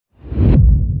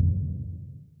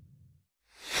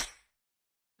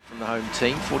home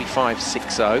team,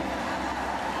 45.60.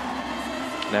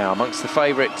 Now, amongst the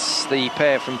favourites, the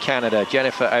pair from Canada,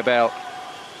 Jennifer Abel.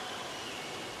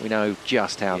 We know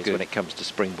just how good when it comes to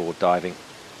springboard diving.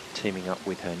 Teaming up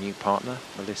with her new partner,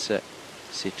 Melissa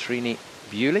Citrini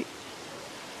Beaulieu.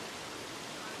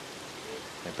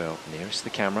 Abel nearest the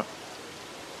camera,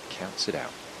 counts it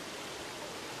out.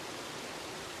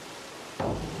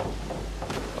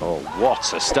 Oh,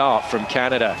 what a start from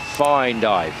Canada. Fine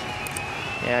dive.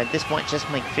 Yeah, this might just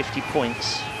make 50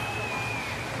 points.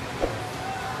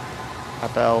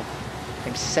 Abel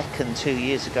came second 2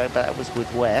 years ago, but that was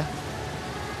with Ware.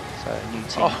 So a new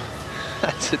team. Oh,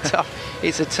 that's a tough,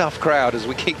 it's a tough crowd, as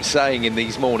we keep saying in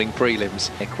these morning prelims.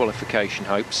 Their qualification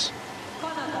hopes.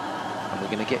 And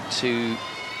we're going to get to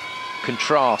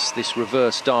contrast this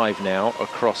reverse dive now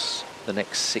across the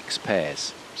next 6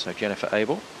 pairs. So Jennifer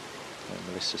Abel and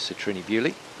Melissa Citrini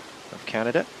Beaulieu of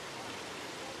Canada,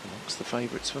 amongst the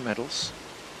favourites for medals.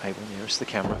 Abel nearest the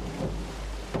camera.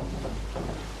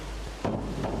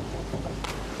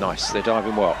 Nice, they're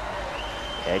diving well.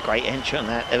 Yeah, great entry on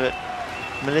that.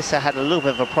 Melissa had a little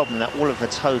bit of a problem that all of her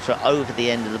toes were over the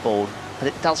end of the board, but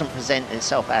it doesn't present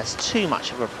itself as too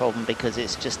much of a problem because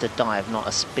it's just a dive, not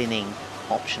a spinning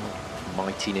optional.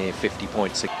 Mighty near 50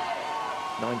 points.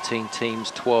 19 teams,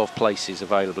 12 places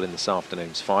available in this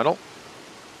afternoon's final.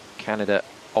 Canada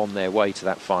on their way to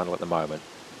that final at the moment.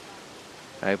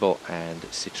 Abel and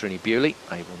Citrini Beaulieu.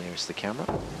 Abel nearest the camera.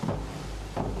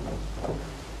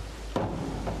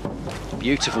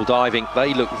 Beautiful diving.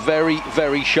 They look very,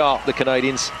 very sharp, the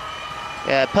Canadians.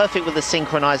 Yeah, perfect with the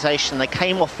synchronization. They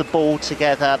came off the ball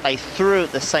together. They threw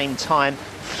at the same time,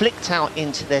 flicked out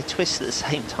into their twist at the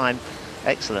same time.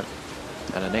 Excellent.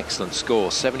 And an excellent score.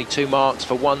 72 marks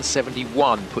for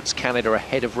 171 puts Canada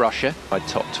ahead of Russia by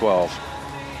top 12.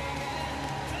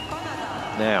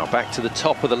 Now back to the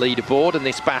top of the leaderboard and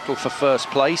this battle for first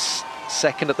place.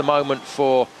 Second at the moment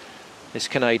for this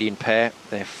Canadian pair.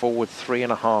 They're forward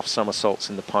 3.5 somersaults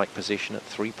in the pike position at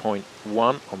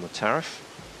 3.1 on the tariff.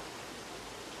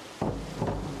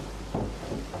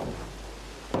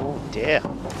 Oh dear.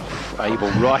 Abel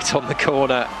right on the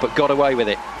corner, but got away with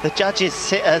it. The judge is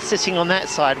sitting on that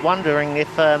side, wondering if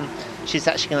she's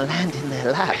actually going to land in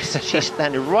their laps. She's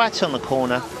landed right on the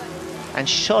corner and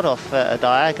shot off a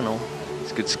diagonal.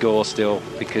 It's a good score still,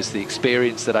 because the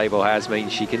experience that Abel has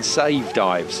means she can save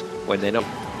dives when they're not.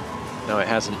 No, it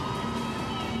hasn't.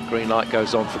 Green light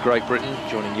goes on for Great Britain,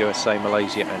 joining USA,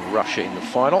 Malaysia and Russia in the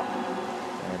final.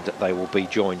 And they will be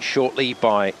joined shortly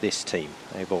by this team,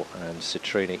 Abel and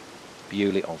Citrini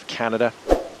Beaulieu of Canada.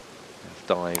 Have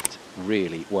dived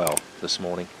really well this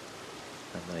morning,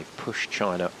 and they've pushed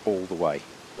China all the way.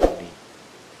 Only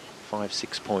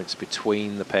 5-6 points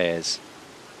between the pairs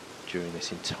during this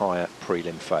entire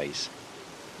prelim phase.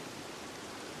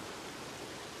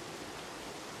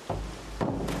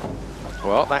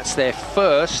 Well, that's their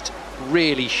first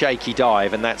really shaky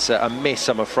dive, and that's a miss,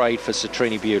 I'm afraid, for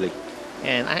Citrini Beaulieu.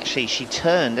 And actually, she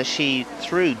turned as she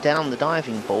threw down the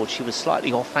diving board. She was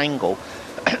slightly off angle,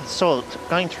 so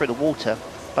going through the water,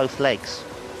 both legs.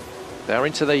 They're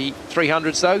into the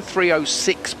 300s though,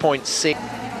 306.6.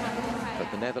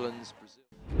 But the Netherlands.